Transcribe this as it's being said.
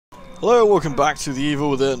Hello, welcome back to The Evil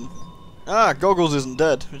Within. Ah, Goggles isn't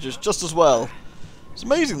dead, which is just as well. It's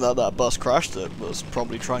amazing that that bus crashed that was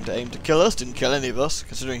probably trying to aim to kill us, didn't kill any of us,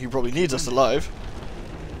 considering he probably needs us alive.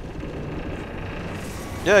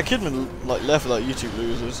 Yeah, Kidman like left without you two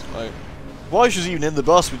losers. Like, why she was even in the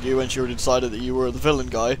bus with you when she already decided that you were the villain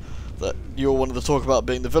guy, that you all wanted to talk about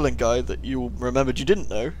being the villain guy that you remembered you didn't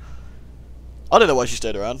know. I don't know why she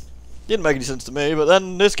stayed around. Didn't make any sense to me, but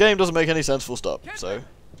then this game doesn't make any sense full stop, so...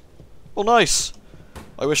 Oh, nice!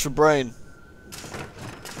 I wish for brain.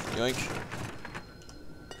 Yoink.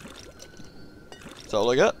 Is that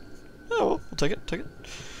all I get? Oh, well, I'll take it, take it.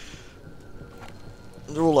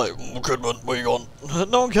 They're all like, oh, Kidman, where you gone?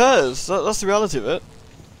 No one cares, that's the reality of it.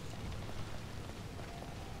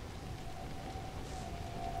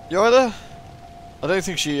 You alright there? I don't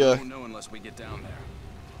think she, won't know unless we get down there.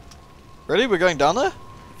 Ready? We're going down there?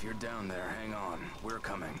 If you're down there, hang on. We're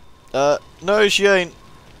coming. No, she ain't.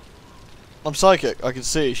 I'm psychic. I can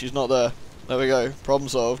see. She's not there. There we go. Problem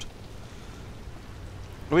solved.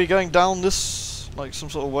 Are we going down this, like, some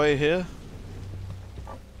sort of way here?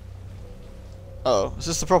 Oh, is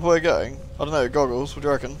this the proper way of going? I don't know. Goggles, what do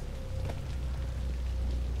you reckon?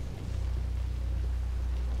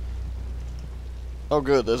 Oh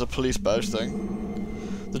good, there's a police badge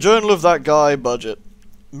thing. The journal of that guy budget.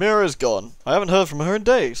 Mira is gone. I haven't heard from her in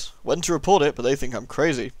days. Went to report it, but they think I'm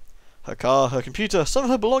crazy. Her car, her computer, some of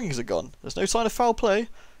her belongings are gone. There's no sign of foul play.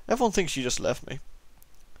 Everyone thinks she just left me.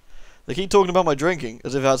 They keep talking about my drinking,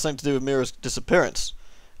 as if it had something to do with Mira's disappearance.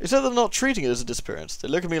 Except they're not treating it as a disappearance. They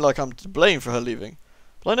look at me like I'm to blame for her leaving.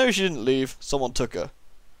 But I know she didn't leave. Someone took her.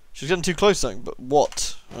 She's getting too close to something, but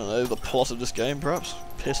what? I don't know, the plot of this game, perhaps?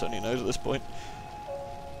 Piss only knows at this point.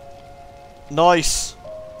 Nice!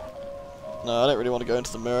 No, I don't really want to go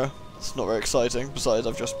into the mirror. It's not very exciting. Besides,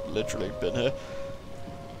 I've just literally been here.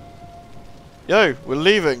 Yo, we're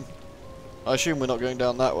leaving. I assume we're not going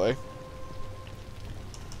down that way.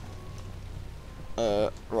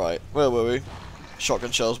 Right. Where were we?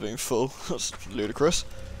 Shotgun shells being full. That's ludicrous.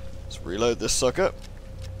 Let's reload this sucker.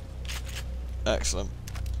 Excellent.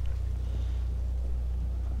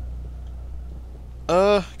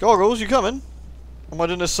 Goggles, you coming? Or am I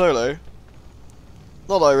doing this solo?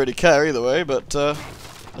 Not that I really care either way, but I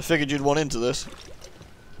figured you'd want into this.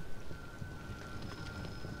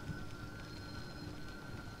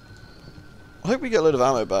 I hope we get a load of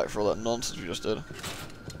ammo back for all that nonsense we just did.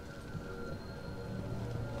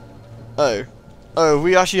 Oh. Oh,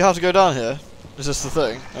 we actually have to go down here? Is this the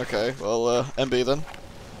thing? Okay, well, MB then.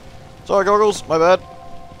 Sorry, Goggles, my bad.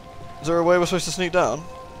 Is there a way we're supposed to sneak down?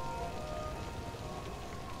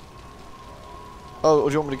 Oh, or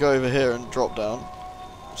do you want me to go over here and drop down?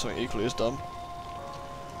 Something equally as dumb.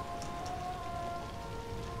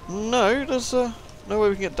 No, there's no way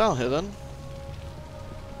we can get down here then.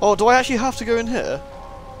 Oh, do I actually have to go in here?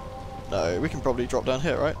 No, we can probably drop down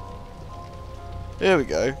here, right? Here we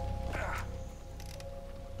go.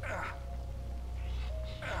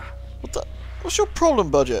 What the? What's your problem,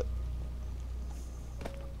 budget?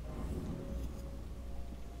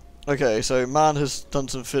 Okay, so man has done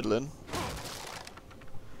some fiddling.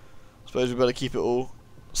 Suppose we better keep it all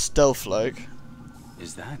stealth-like.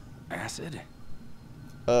 Is that acid?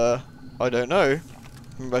 I don't know.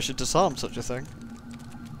 Maybe I should disarm such a thing.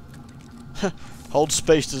 Hold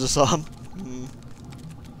space to disarm.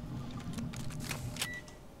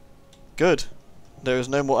 Good. There is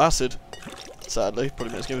no more acid. Sadly.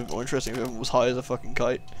 Probably makes the game a bit more interesting if everyone was high as a fucking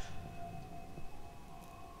kite.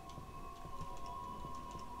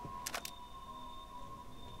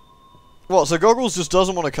 What, so Goggles just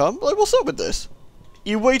doesn't want to come? Like, what's up with this? Are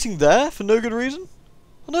you waiting there for no good reason?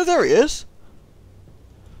 Oh no, there he is.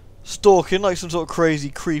 Stalking like some sort of crazy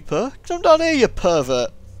creeper. Come down here, you pervert.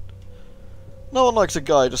 No one likes a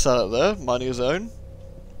guy just sat out there, minding his own.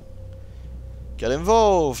 Get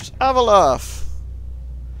involved. Have a laugh.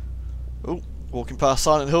 Oh, walking past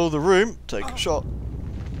Silent Hill, the room. Take a shot.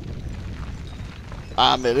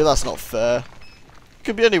 Ah, Millie, that's not fair.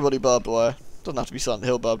 Could be anybody barbed wire. Doesn't have to be Silent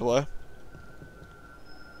Hill barbed wire.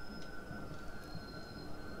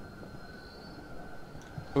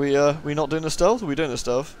 We not doing the stealth? Or are we doing the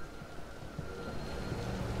stealth?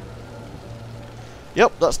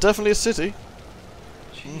 Yep, that's definitely a city.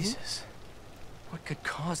 Jesus. What could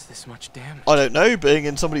cause this much damage? I don't know, being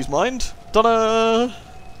in somebody's mind. Dunno!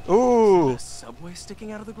 Ooh! A subway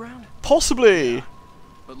sticking out of the ground? Possibly! Yeah.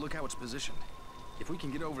 But look how it's positioned. If we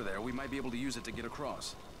can get over there, we might be able to use it to get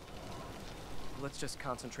across. Let's just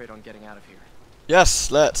concentrate on getting out of here.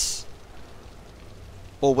 Yes, let's.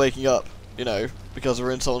 Or waking up, you know, because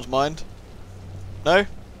we're in someone's mind. No?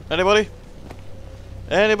 Anybody?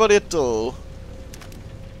 Anybody at all?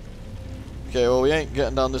 Okay, well we ain't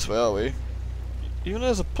getting down this way, are we? Even though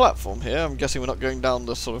there's a platform here, I'm guessing we're not going down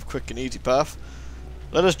the sort of quick and easy path.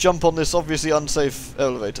 Let us jump on this obviously unsafe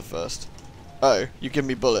elevator first. Oh, you give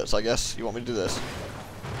me bullets, I guess. You want me to do this?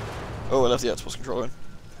 Oh, I left the Xbox controller in.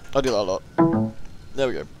 I do that a lot. There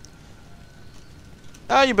we go.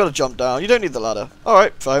 Ah, you better jump down. You don't need the ladder.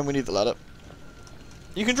 Alright, fine, we need the ladder.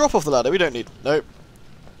 You can drop off the ladder, we don't need... Nope.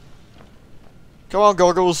 Come on,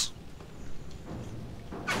 goggles.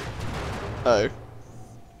 Oh.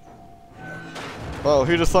 Well,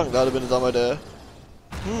 who'd have thunk that'd have been a dumb idea?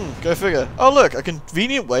 Go figure. Oh look, a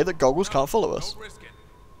convenient way that goggles can't follow us.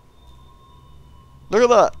 Look at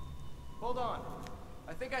that. Hold on.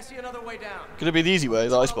 I think I see another way down. Could it be the easy way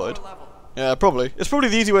that I spotted? Yeah, probably. It's probably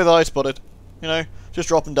the easy way that I spotted. You know, just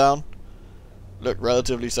drop them down. Look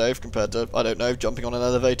relatively safe compared to, I don't know, jumping on an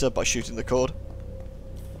elevator by shooting the cord.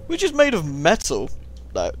 Which is made of metal,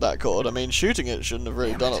 that cord. I mean, shooting it shouldn't have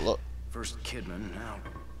really done a lot. First Kidman, now.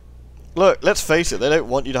 Look, let's face it, they don't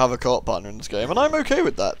want you to have a co-op partner in this game, and I'm okay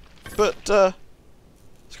with that. But,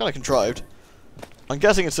 it's kind of contrived. I'm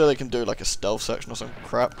guessing it's so they can do like a stealth section or some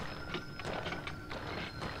crap.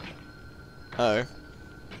 Oh.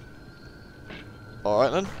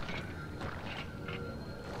 Alright then.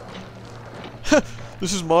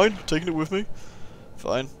 This is mine, taking it with me.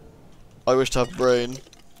 Fine. I wish to have brain.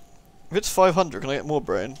 If it's 500, can I get more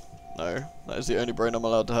brain? No, that is the only brain I'm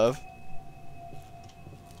allowed to have.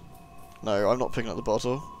 No, I'm not picking up the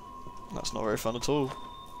bottle. That's not very fun at all.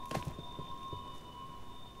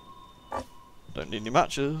 Don't need any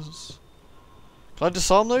matches. Can I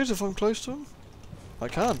disarm those if I'm close to them? I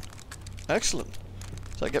can. Excellent.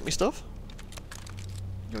 Does that get me stuff?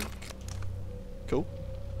 Yoink. Cool.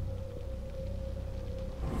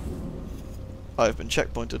 I've been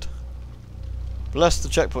checkpointed. Bless the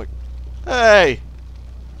checkpoint. Hey!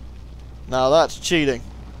 Now that's cheating.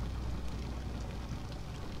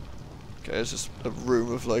 Okay, there's just a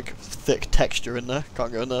room of like thick texture in there.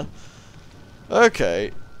 Can't go in there.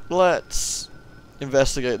 Okay, let's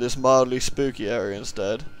investigate this mildly spooky area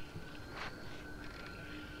instead.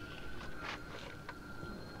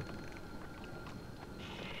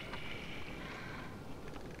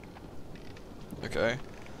 Okay.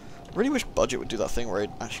 Really wish Budget would do that thing where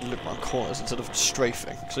he'd actually look around corners instead of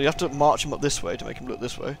strafing. So you have to march him up this way to make him look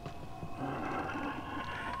this way.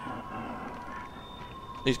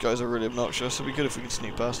 These guys are really obnoxious, it'd be good if we could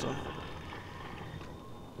sneak past them.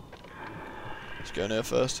 Let's go in here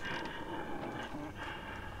first.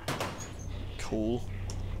 Cool.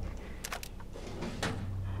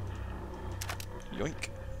 Yoink.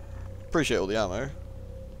 Appreciate all the ammo.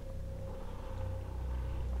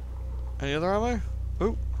 Any other ammo?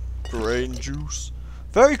 Oh, brain juice.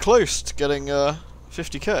 Very close to getting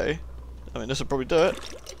 50k. I mean, this will probably do it.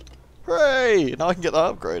 Hooray! Now I can get that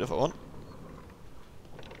upgrade if I want.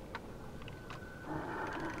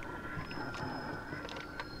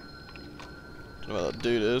 Don't know where that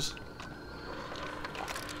dude is.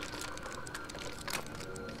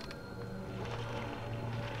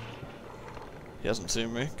 He hasn't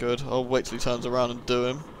seen me. Good. I'll wait till he turns around and do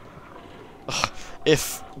him. Ugh.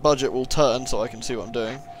 If Budget will turn so I can see what I'm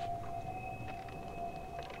doing.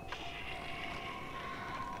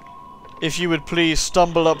 If you would please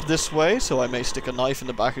stumble up this way so I may stick a knife in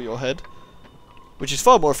the back of your head. Which is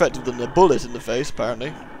far more effective than a bullet in the face,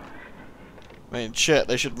 apparently. I mean, shit,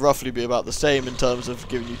 they should roughly be about the same in terms of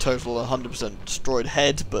giving you total 100% destroyed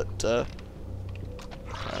head, but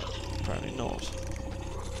apparently not.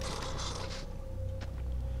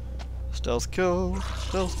 Stealth kill,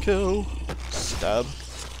 stealth kill, stab.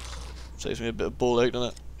 Saves me a bit of ball ache, doesn't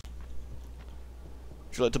it?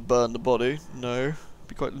 Would you like to burn the body? No. It'd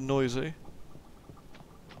be quite noisy.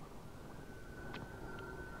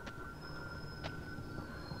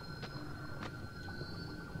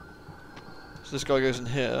 So this guy goes in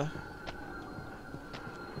here.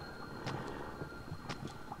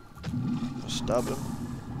 Stab him.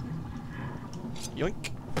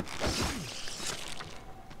 Yoink.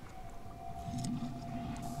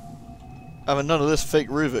 Having none of this fake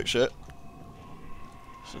Ruvik shit.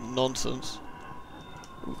 It's nonsense.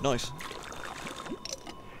 Ooh, nice.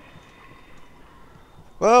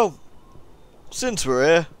 Well, since we're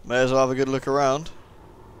here, may as well have a good look around.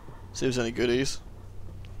 See if there's any goodies.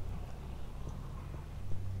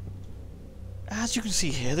 As you can see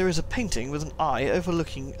here, there is a painting with an eye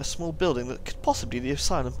overlooking a small building that could possibly be the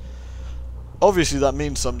asylum. Obviously that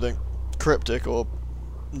means something cryptic or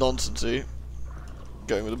nonsensy.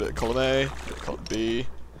 Going with a bit of column A, a bit of column B.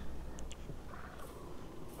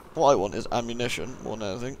 What I want is ammunition more than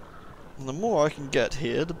anything. And the more I can get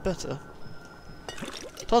here, the better.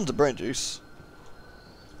 Tons of brain juice.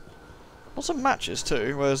 Lots of matches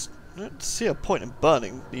too, whereas I don't see a point in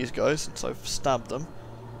burning these guys since I've stabbed them.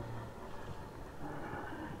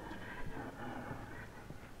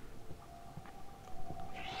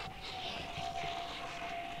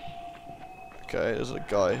 Okay, there's a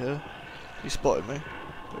guy here. He spotted me.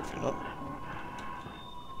 Hopefully not.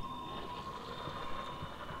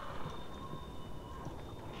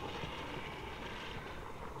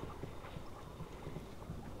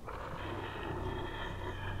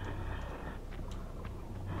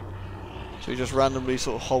 So he just randomly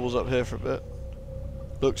sort of hobbles up here for a bit.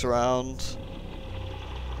 Looks around.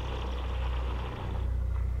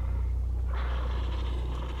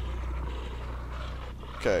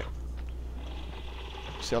 Okay.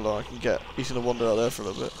 See how long I can get. He's gonna wander out there for a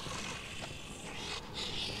little bit.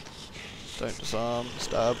 Don't disarm,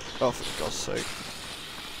 stab. Oh, for God's sake.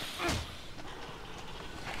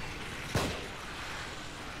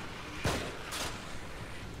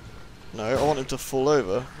 No, I want him to fall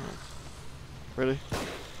over. Oh. Really?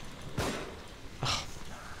 Oh,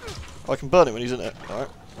 I can burn him when he's in it. Alright.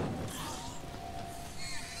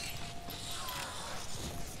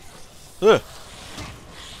 Ugh!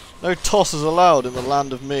 No tosses allowed in the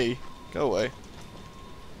land of me. Go away.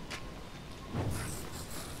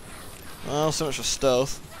 Oh, so much for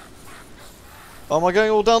stealth. Oh, am I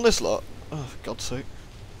going all down this lot? Oh, for God's sake.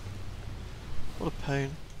 What a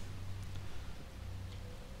pain.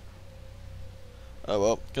 Oh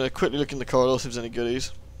well, gonna quickly look in the corridor, see if there's any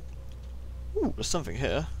goodies. Ooh, there's something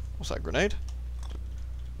here. What's that, grenade?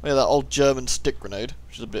 Oh yeah, that old German stick grenade,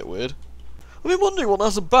 which is a bit weird. I've been wondering what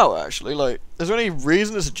that's about, actually. Like, is there any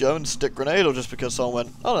reason it's a German stick grenade, or just because someone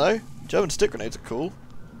went, I don't know, German stick grenades are cool?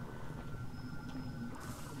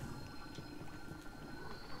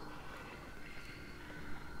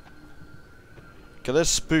 Okay, there's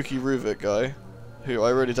Spooky Ruvik guy, who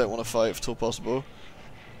I really don't want to fight if at all possible,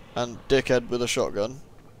 and Dickhead with a shotgun.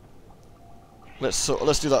 Let's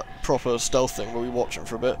do that proper stealth thing where we watch him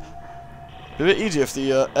for a bit. It'd be a bit easier if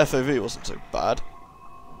the FOV wasn't so bad.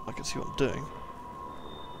 I can see what I'm doing.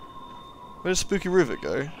 Where does Spooky Ruvik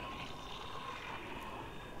go?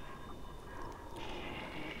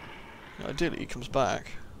 Ideally he comes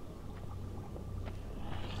back.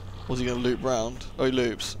 Or is he going to loop round? Oh, he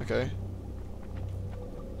loops. Okay.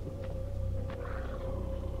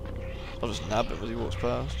 I'll just nab him as he walks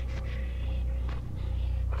past.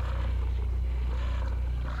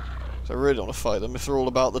 So I really don't want to fight them if they're all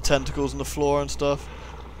about the tentacles and the floor and stuff.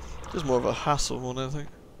 It's more of a hassle more than anything.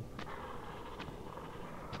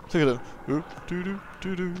 Look at him. Oop doo doo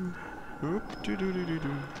doo doo. Oop doo doo doo doo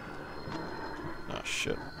doo. Ah,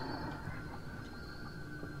 shit.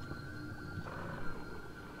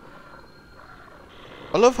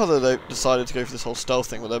 I love how they decided to go for this whole stealth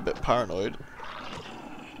thing where they're a bit paranoid.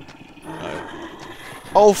 No.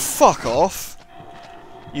 Oh, fuck off!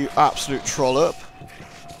 You absolute trollop.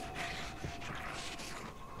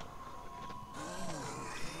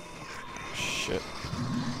 Shit.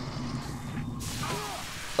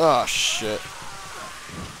 Ah, shit.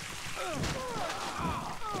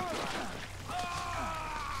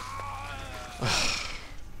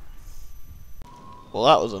 Well,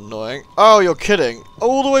 that was annoying. Oh, you're kidding.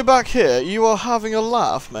 All the way back here? You are having a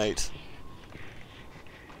laugh, mate.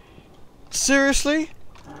 Seriously?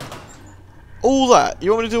 All that?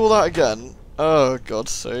 You want me to do all that again? Oh,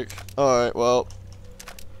 God's sake. Alright, well.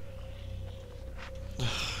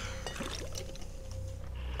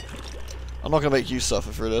 I'm not going to make you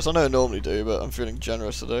suffer through this. I know I normally do, but I'm feeling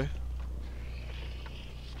generous today.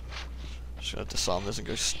 Just going to disarm this and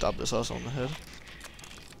go stab this ass on the head.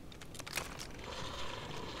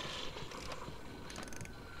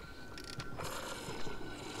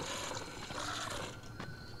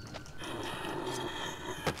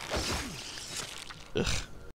 Ugh.